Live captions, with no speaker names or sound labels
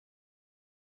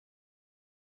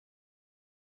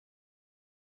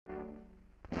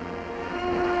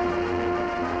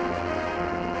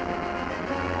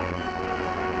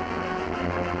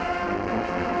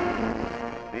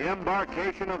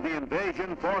embarkation of the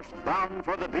invasion force bound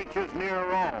for the beaches near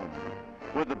Rome.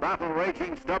 With the battle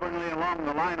raging stubbornly along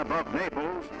the line above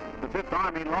Naples, the Fifth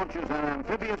Army launches an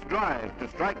amphibious drive to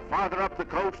strike farther up the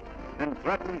coast and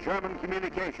threaten German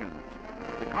communications.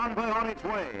 The convoy on its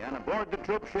way, and aboard the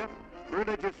troop ship,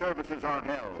 religious services are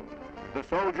held. The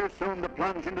soldiers, soon to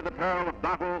plunge into the peril of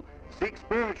battle, seek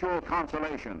spiritual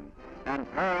consolation,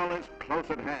 and peril is close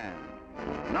at hand.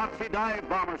 Nazi dive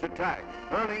bombers attack,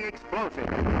 hurling explosives.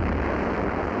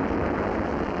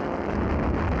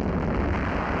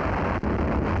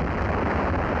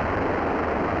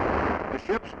 The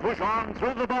ships push on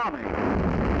through the bombing.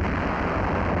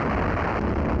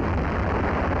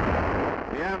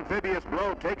 The amphibious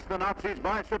blow takes the Nazis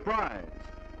by surprise.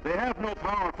 They have no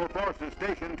powerful forces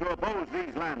stationed to oppose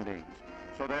these landings,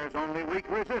 so there's only weak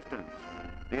resistance.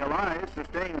 The Allies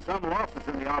sustain some losses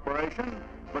in the operation,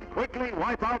 but quickly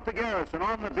wipe out the garrison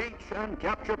on the beach and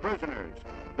capture prisoners.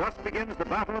 Thus begins the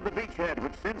Battle of the Beachhead,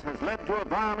 which since has led to a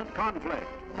violent conflict.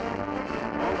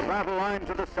 On the battle line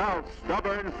to the south,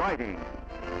 stubborn fighting.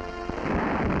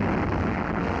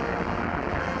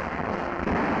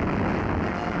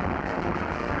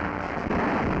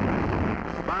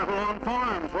 Battle on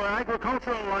farms where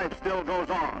agricultural life still goes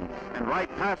on, and right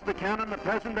past the cannon the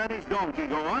peasant and his donkey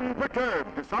go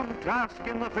unperturbed to some task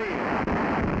in the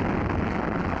field.